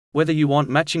Whether you want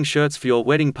matching shirts for your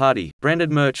wedding party, branded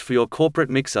merch for your corporate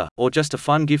mixer, or just a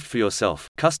fun gift for yourself,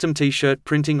 Custom T-Shirt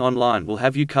Printing Online will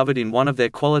have you covered in one of their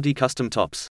quality custom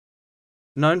tops.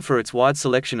 Known for its wide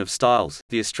selection of styles,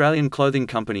 the Australian clothing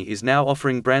company is now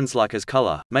offering brands like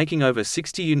AsColor, making over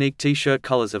 60 unique t-shirt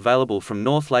colors available from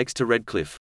North Lakes to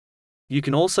Redcliffe. You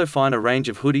can also find a range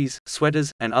of hoodies,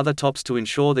 sweaters, and other tops to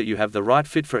ensure that you have the right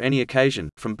fit for any occasion,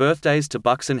 from birthdays to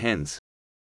bucks and hens.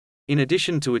 In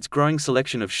addition to its growing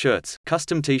selection of shirts,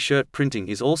 Custom T-Shirt Printing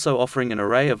is also offering an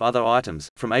array of other items,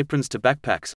 from aprons to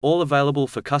backpacks, all available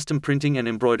for custom printing and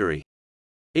embroidery.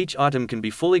 Each item can be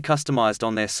fully customized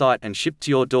on their site and shipped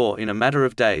to your door in a matter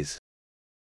of days.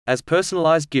 As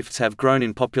personalized gifts have grown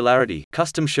in popularity,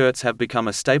 custom shirts have become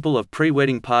a staple of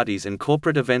pre-wedding parties and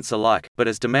corporate events alike, but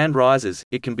as demand rises,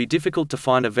 it can be difficult to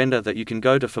find a vendor that you can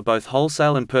go to for both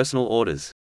wholesale and personal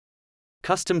orders.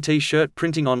 Custom T-Shirt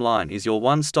Printing Online is your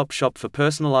one-stop shop for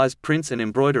personalized prints and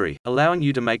embroidery, allowing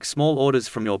you to make small orders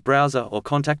from your browser or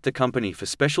contact the company for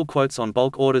special quotes on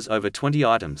bulk orders over 20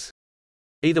 items.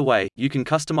 Either way, you can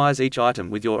customize each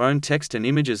item with your own text and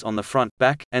images on the front,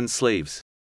 back, and sleeves.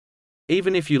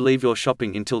 Even if you leave your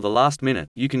shopping until the last minute,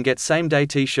 you can get same-day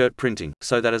t-shirt printing,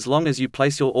 so that as long as you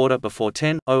place your order before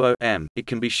 10:00 am, it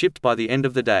can be shipped by the end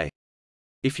of the day.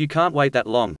 If you can't wait that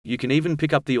long, you can even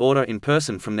pick up the order in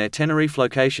person from their Tenerife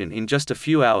location in just a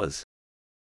few hours.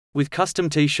 With Custom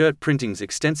T-Shirt Printing's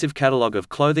extensive catalog of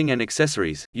clothing and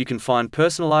accessories, you can find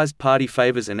personalized party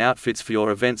favors and outfits for your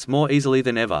events more easily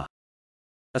than ever.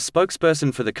 A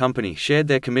spokesperson for the company shared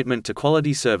their commitment to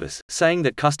quality service, saying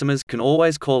that customers can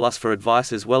always call us for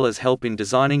advice as well as help in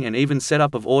designing and even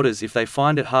setup of orders if they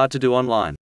find it hard to do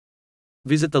online.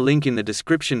 Visit the link in the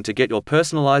description to get your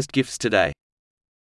personalized gifts today.